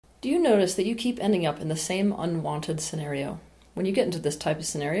Do you notice that you keep ending up in the same unwanted scenario? When you get into this type of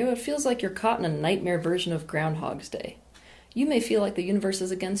scenario, it feels like you're caught in a nightmare version of Groundhog's Day. You may feel like the universe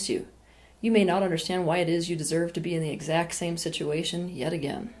is against you. You may not understand why it is you deserve to be in the exact same situation yet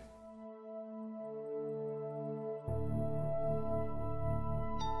again.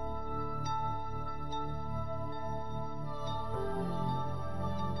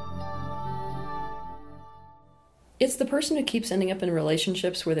 It's the person who keeps ending up in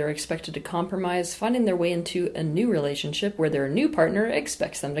relationships where they're expected to compromise, finding their way into a new relationship where their new partner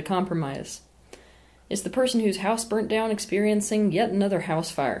expects them to compromise. It's the person whose house burnt down experiencing yet another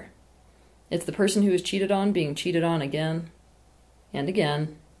house fire. It's the person who is cheated on being cheated on again, and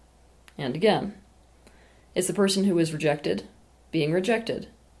again, and again. It's the person who is rejected being rejected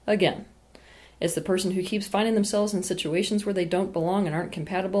again. It's the person who keeps finding themselves in situations where they don't belong and aren't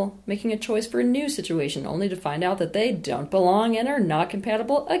compatible, making a choice for a new situation only to find out that they don't belong and are not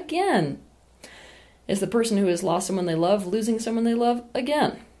compatible again. It's the person who has lost someone they love, losing someone they love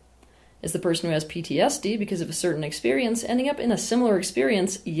again. It's the person who has PTSD because of a certain experience, ending up in a similar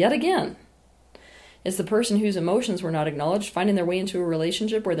experience yet again. It's the person whose emotions were not acknowledged, finding their way into a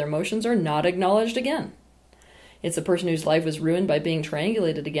relationship where their emotions are not acknowledged again. It's the person whose life was ruined by being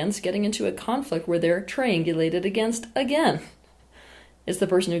triangulated against, getting into a conflict where they're triangulated against again. It's the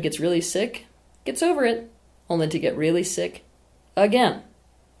person who gets really sick, gets over it, only to get really sick again.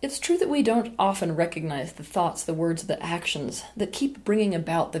 It's true that we don't often recognize the thoughts, the words, the actions that keep bringing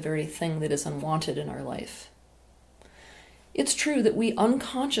about the very thing that is unwanted in our life. It's true that we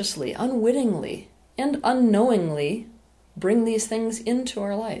unconsciously, unwittingly, and unknowingly bring these things into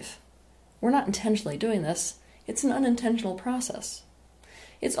our life. We're not intentionally doing this. It's an unintentional process.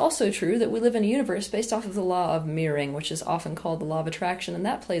 It's also true that we live in a universe based off of the law of mirroring, which is often called the law of attraction, and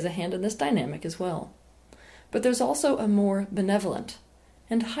that plays a hand in this dynamic as well. But there's also a more benevolent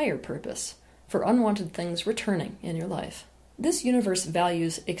and higher purpose for unwanted things returning in your life. This universe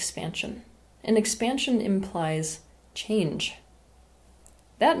values expansion, and expansion implies change.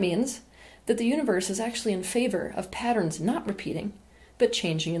 That means that the universe is actually in favor of patterns not repeating, but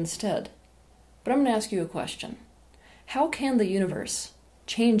changing instead. But I'm going to ask you a question. How can the universe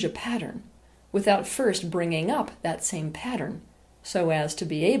change a pattern without first bringing up that same pattern so as to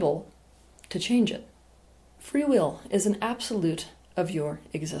be able to change it? Free will is an absolute of your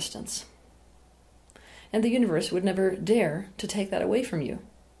existence. And the universe would never dare to take that away from you,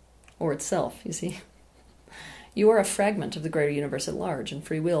 or itself, you see. You are a fragment of the greater universe at large, and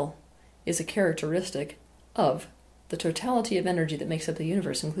free will is a characteristic of the totality of energy that makes up the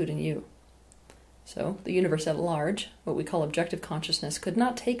universe, including you. So, the universe at large, what we call objective consciousness, could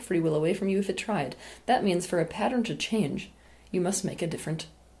not take free will away from you if it tried. That means for a pattern to change, you must make a different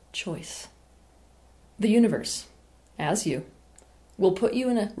choice. The universe, as you, will put you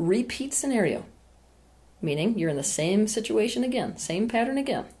in a repeat scenario, meaning you're in the same situation again, same pattern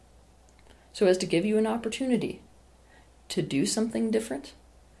again, so as to give you an opportunity to do something different,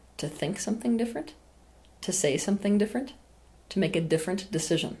 to think something different, to say something different, to make a different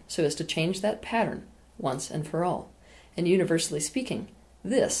decision, so as to change that pattern once and for all. And universally speaking,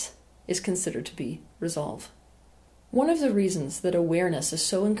 this is considered to be resolve. One of the reasons that awareness is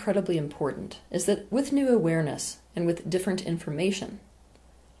so incredibly important is that with new awareness and with different information,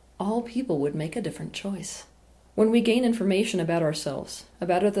 all people would make a different choice. When we gain information about ourselves,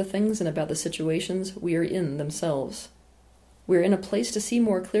 about other things, and about the situations we are in themselves, we're in a place to see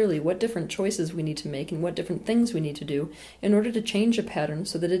more clearly what different choices we need to make and what different things we need to do in order to change a pattern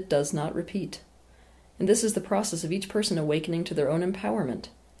so that it does not repeat. And this is the process of each person awakening to their own empowerment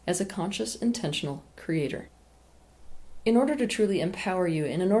as a conscious, intentional creator. In order to truly empower you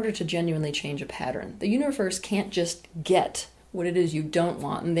and in order to genuinely change a pattern, the universe can't just get what it is you don't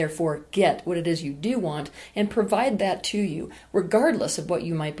want and therefore get what it is you do want and provide that to you, regardless of what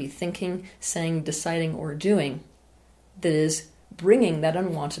you might be thinking, saying, deciding, or doing that is bringing that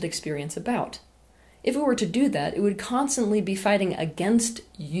unwanted experience about. If it were to do that, it would constantly be fighting against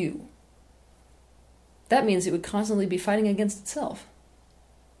you. That means it would constantly be fighting against itself.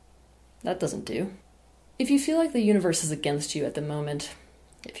 That doesn't do. If you feel like the universe is against you at the moment,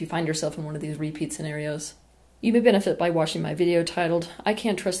 if you find yourself in one of these repeat scenarios, you may benefit by watching my video titled, "I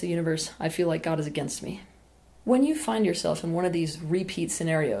Can't Trust the Universe, I Feel Like God is Against Me." When you find yourself in one of these repeat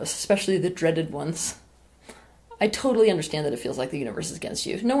scenarios, especially the dreaded ones, I totally understand that it feels like the universe is against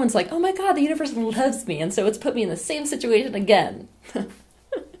you. No one's like, oh my god, the universe loves me, and so it's put me in the same situation again.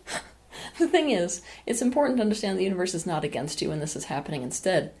 The thing is, it's important to understand the universe is not against you when this is happening.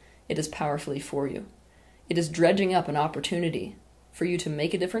 Instead, it is powerfully for you. It is dredging up an opportunity for you to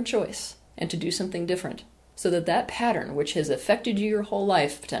make a different choice and to do something different, so that that pattern, which has affected you your whole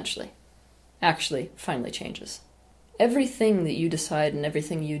life potentially, actually finally changes. Everything that you decide and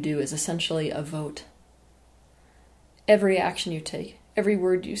everything you do is essentially a vote. Every action you take, every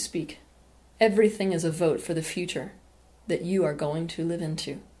word you speak, everything is a vote for the future that you are going to live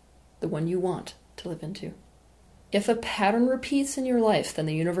into, the one you want to live into. If a pattern repeats in your life, then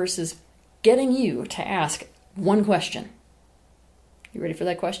the universe is getting you to ask one question. You ready for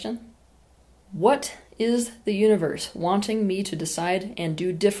that question? What is the universe wanting me to decide and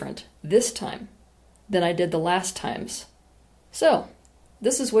do different this time than I did the last times? So,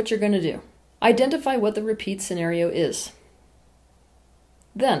 this is what you're going to do. Identify what the repeat scenario is.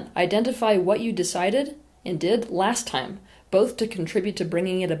 Then, identify what you decided and did last time, both to contribute to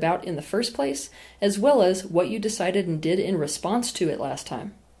bringing it about in the first place, as well as what you decided and did in response to it last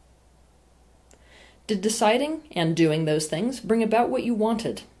time. Did deciding and doing those things bring about what you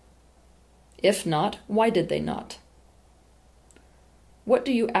wanted? If not, why did they not? What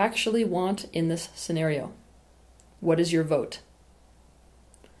do you actually want in this scenario? What is your vote?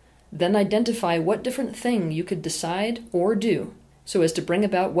 Then identify what different thing you could decide or do so as to bring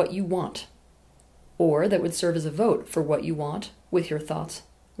about what you want, or that would serve as a vote for what you want with your thoughts,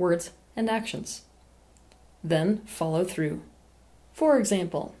 words, and actions. Then follow through. For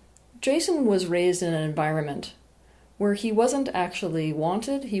example, Jason was raised in an environment where he wasn't actually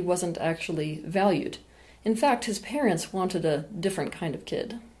wanted, he wasn't actually valued. In fact, his parents wanted a different kind of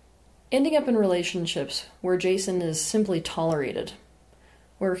kid. Ending up in relationships where Jason is simply tolerated,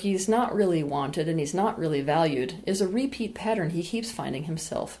 where he's not really wanted and he's not really valued, is a repeat pattern he keeps finding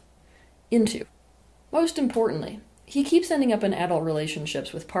himself into. Most importantly, he keeps ending up in adult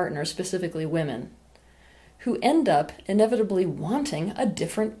relationships with partners, specifically women, who end up inevitably wanting a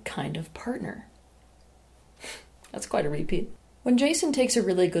different kind of partner. That's quite a repeat. When Jason takes a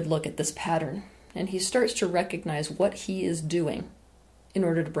really good look at this pattern, and he starts to recognize what he is doing in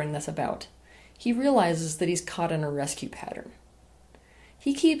order to bring this about, he realizes that he's caught in a rescue pattern.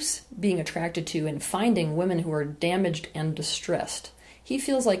 He keeps being attracted to and finding women who are damaged and distressed. He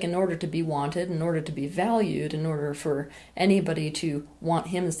feels like in order to be wanted, in order to be valued, in order for anybody to want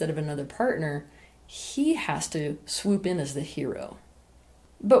him instead of another partner, he has to swoop in as the hero.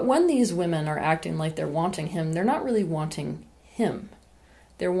 But when these women are acting like they're wanting him, they're not really wanting him.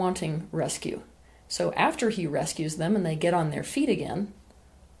 They're wanting rescue. So after he rescues them and they get on their feet again,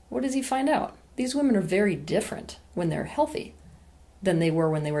 what does he find out? These women are very different when they're healthy than they were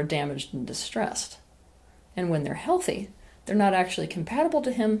when they were damaged and distressed. And when they're healthy, they're not actually compatible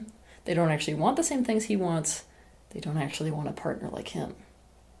to him. They don't actually want the same things he wants. They don't actually want a partner like him.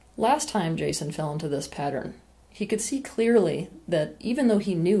 Last time Jason fell into this pattern, he could see clearly that even though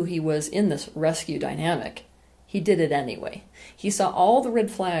he knew he was in this rescue dynamic, he did it anyway. He saw all the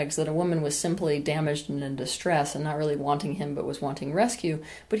red flags that a woman was simply damaged and in distress and not really wanting him but was wanting rescue,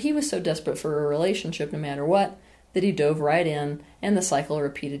 but he was so desperate for a relationship no matter what that he dove right in and the cycle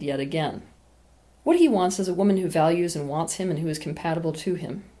repeated yet again. What he wants is a woman who values and wants him and who is compatible to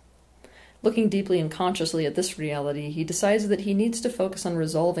him. Looking deeply and consciously at this reality, he decides that he needs to focus on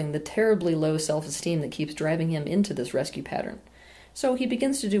resolving the terribly low self-esteem that keeps driving him into this rescue pattern. So he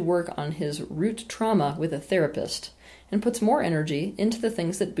begins to do work on his root trauma with a therapist and puts more energy into the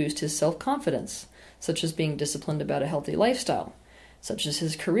things that boost his self-confidence, such as being disciplined about a healthy lifestyle, such as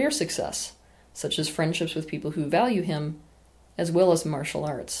his career success, such as friendships with people who value him, as well as martial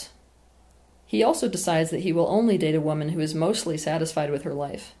arts. He also decides that he will only date a woman who is mostly satisfied with her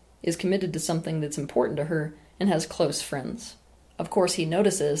life, is committed to something that's important to her, and has close friends. Of course, he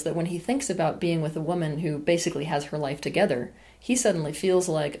notices that when he thinks about being with a woman who basically has her life together, he suddenly feels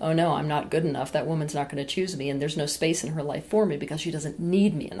like, oh no, I'm not good enough, that woman's not going to choose me, and there's no space in her life for me because she doesn't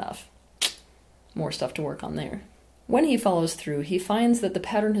need me enough. More stuff to work on there. When he follows through, he finds that the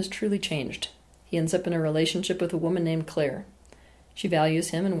pattern has truly changed. He ends up in a relationship with a woman named Claire. She values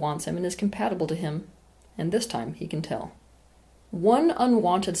him and wants him and is compatible to him, and this time he can tell. One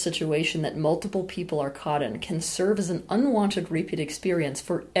unwanted situation that multiple people are caught in can serve as an unwanted repeat experience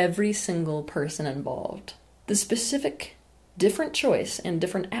for every single person involved. The specific, different choice and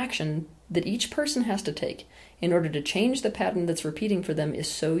different action that each person has to take in order to change the pattern that's repeating for them is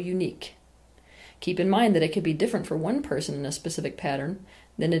so unique. Keep in mind that it could be different for one person in a specific pattern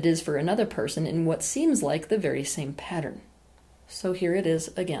than it is for another person in what seems like the very same pattern. So here it is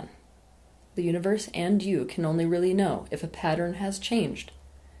again. The universe and you can only really know if a pattern has changed.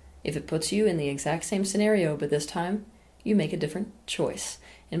 If it puts you in the exact same scenario, but this time you make a different choice.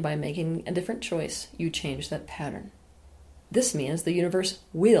 And by making a different choice, you change that pattern. This means the universe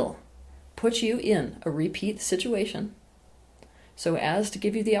will put you in a repeat situation so as to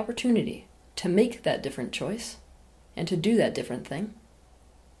give you the opportunity to make that different choice and to do that different thing,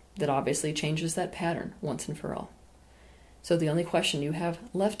 that obviously changes that pattern once and for all. So the only question you have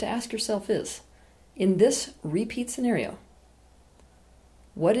left to ask yourself is, in this repeat scenario,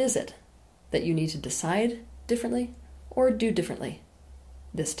 what is it that you need to decide differently or do differently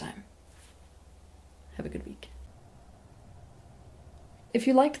this time? Have a good week. If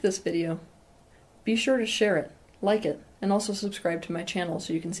you liked this video, be sure to share it, like it, and also subscribe to my channel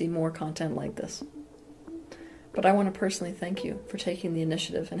so you can see more content like this. But I want to personally thank you for taking the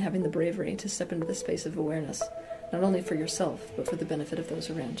initiative and having the bravery to step into the space of awareness, not only for yourself, but for the benefit of those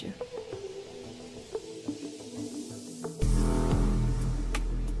around you.